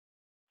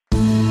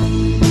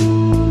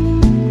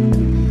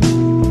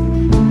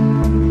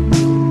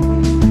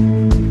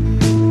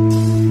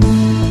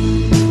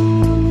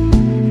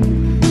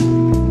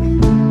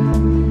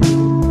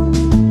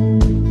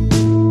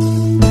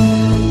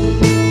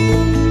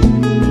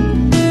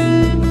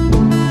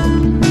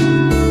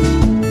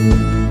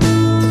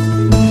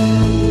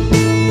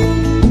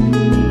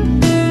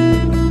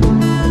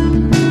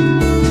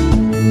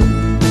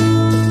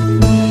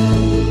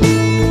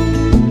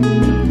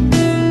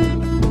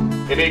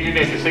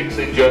1886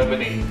 in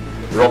Germany,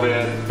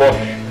 Robert Bosch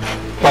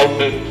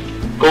founded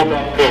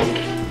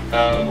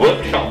quote-unquote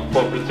workshop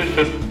for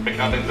precision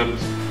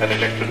mechanisms and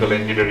electrical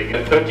engineering.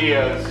 And 30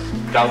 years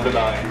down the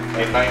line,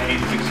 in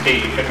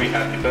 1916, when we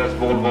had the First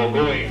World War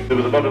going, there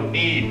was a lot of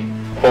need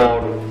for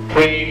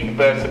trained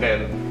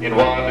personnel in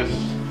wireless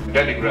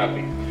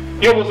telegraphy.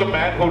 Here was a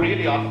man who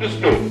really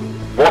understood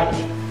what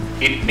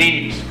it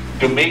needs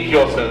to make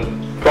yourself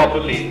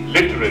properly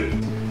literate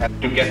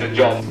and to get a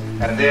job.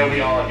 And there we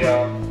are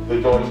here,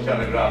 the George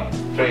Telegraph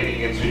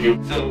Training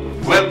Institute. So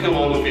welcome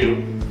all of you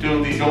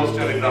to the George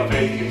Telegraph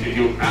Training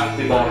Institute at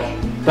the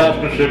Bosch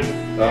partnership,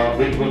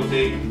 which will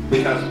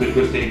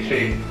take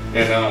shape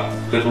in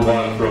a little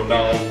while from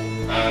now.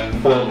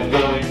 And for the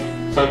joint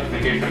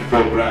certification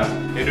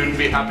program, it would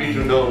be happy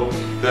to know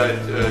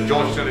that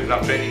George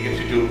Telegraph Training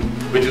Institute,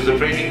 which is a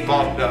training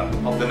partner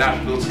of the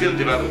National Skill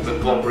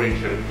Development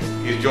Corporation,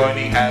 is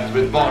joining hands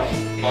with Bosch.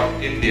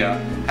 Bosch India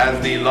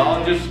has the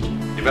largest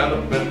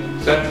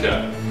development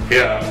center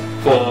here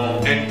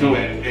for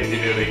end-to-end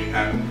engineering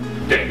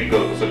and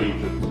technical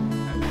solutions.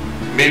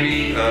 May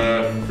we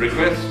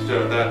request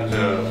that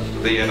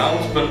the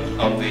announcement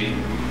of the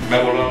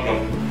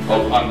Memorandum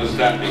of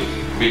Understanding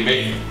be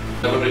made.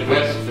 I would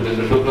request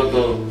Mr.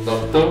 Subrato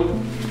Dr.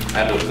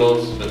 and of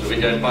course Mr.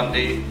 Vijay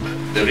Pandey,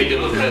 the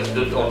Regional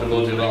President,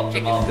 Automotive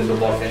Aftermarket of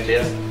Bosch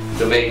India,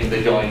 to make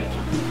the joint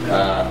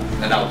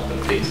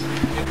announcement, please.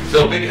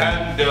 So big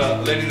hand,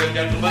 ladies and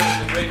gentlemen,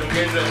 it's a great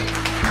occasion.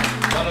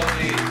 One of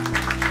the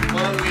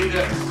world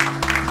leaders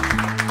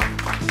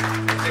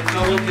in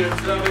technology and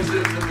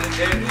services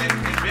in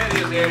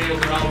various areas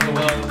around the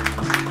world,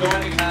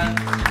 joining hands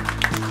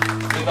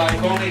with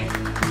iconic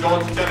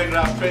George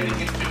Telegraph Training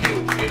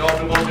Institute in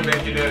automotive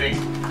engineering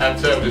and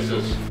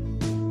services.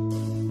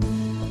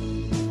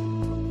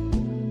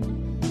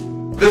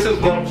 This is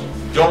what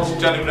George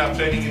Telegraph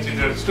Training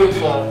Institute stood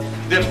for.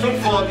 They've stood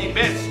for the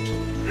best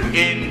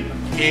in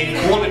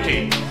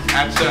quality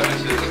and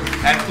services.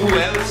 And who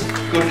else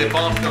could they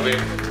partner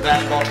with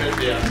than Bosch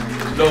India,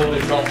 known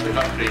across the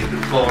country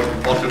for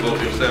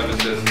automotive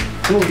services?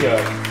 2-year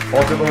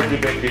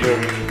automotive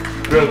engineering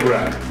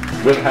program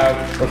will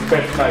have a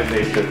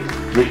specialization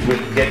which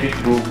will get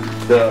into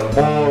the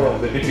more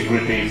of the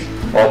nitty-gritties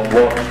of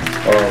what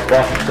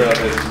Bosch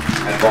service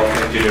and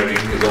Bosch engineering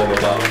is all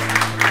about.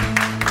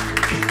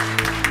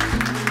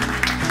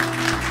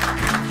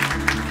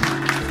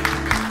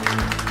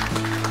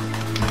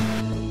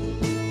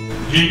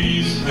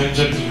 Ladies and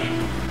gentlemen,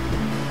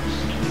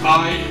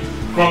 I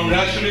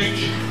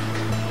congratulate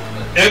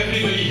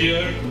everybody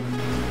here.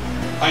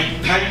 I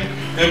thank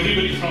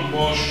everybody from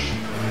Bosch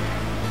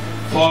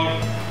for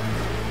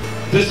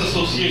this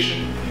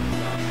association.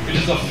 It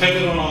is a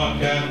feather on our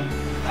cap.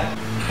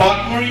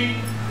 Partnering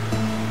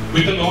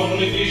with an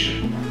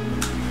organization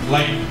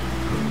like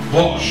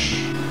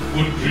Bosch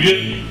would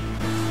really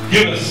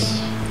give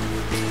us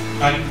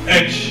an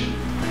edge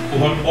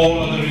over all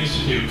other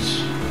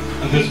institutes,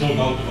 and there's no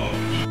doubt about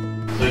it.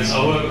 So it's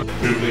our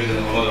privilege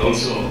and honor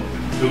also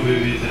to be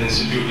with an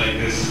institute like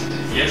this.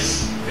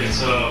 Yes,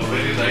 it's a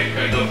very right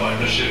kind of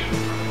partnership.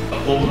 The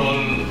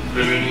overall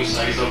revenue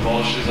size of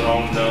Bosch is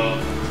around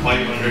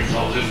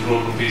 500,000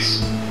 crore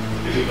rupees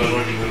if you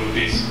convert it to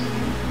rupees.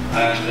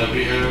 And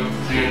we have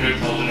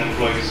 300,000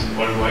 employees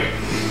worldwide.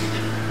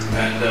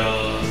 And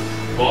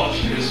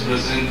Bosch is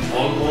present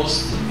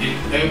almost in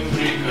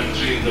every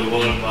country in the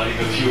world, barring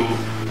a few.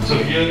 So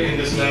here in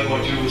this lab,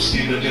 what you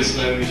see, the test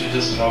lab which is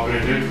just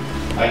inaugurated,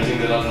 I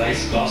think there are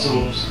nice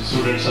classrooms.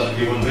 Students are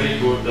given very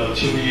good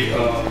theory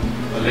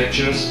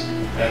lectures,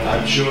 and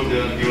I'm sure they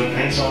are given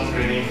hands-on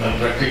training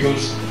and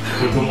practicals.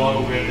 So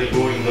tomorrow when they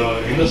go in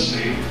the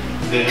industry,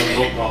 they have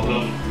no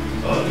problem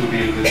to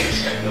deal with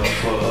this kind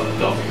of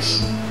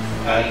topics.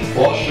 And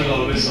Bosch will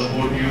always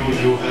support you.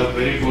 You have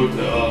very good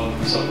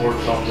support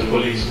from the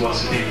colleagues who are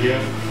sitting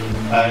here.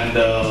 And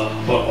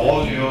for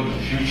all your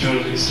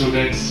future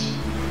students,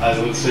 I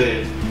would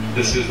say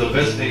this is the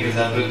best thing that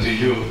happened to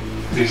you.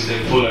 Please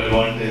take full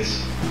advantage.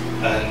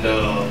 And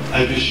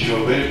I wish you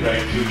a very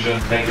bright future.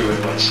 Thank you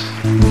very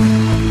much.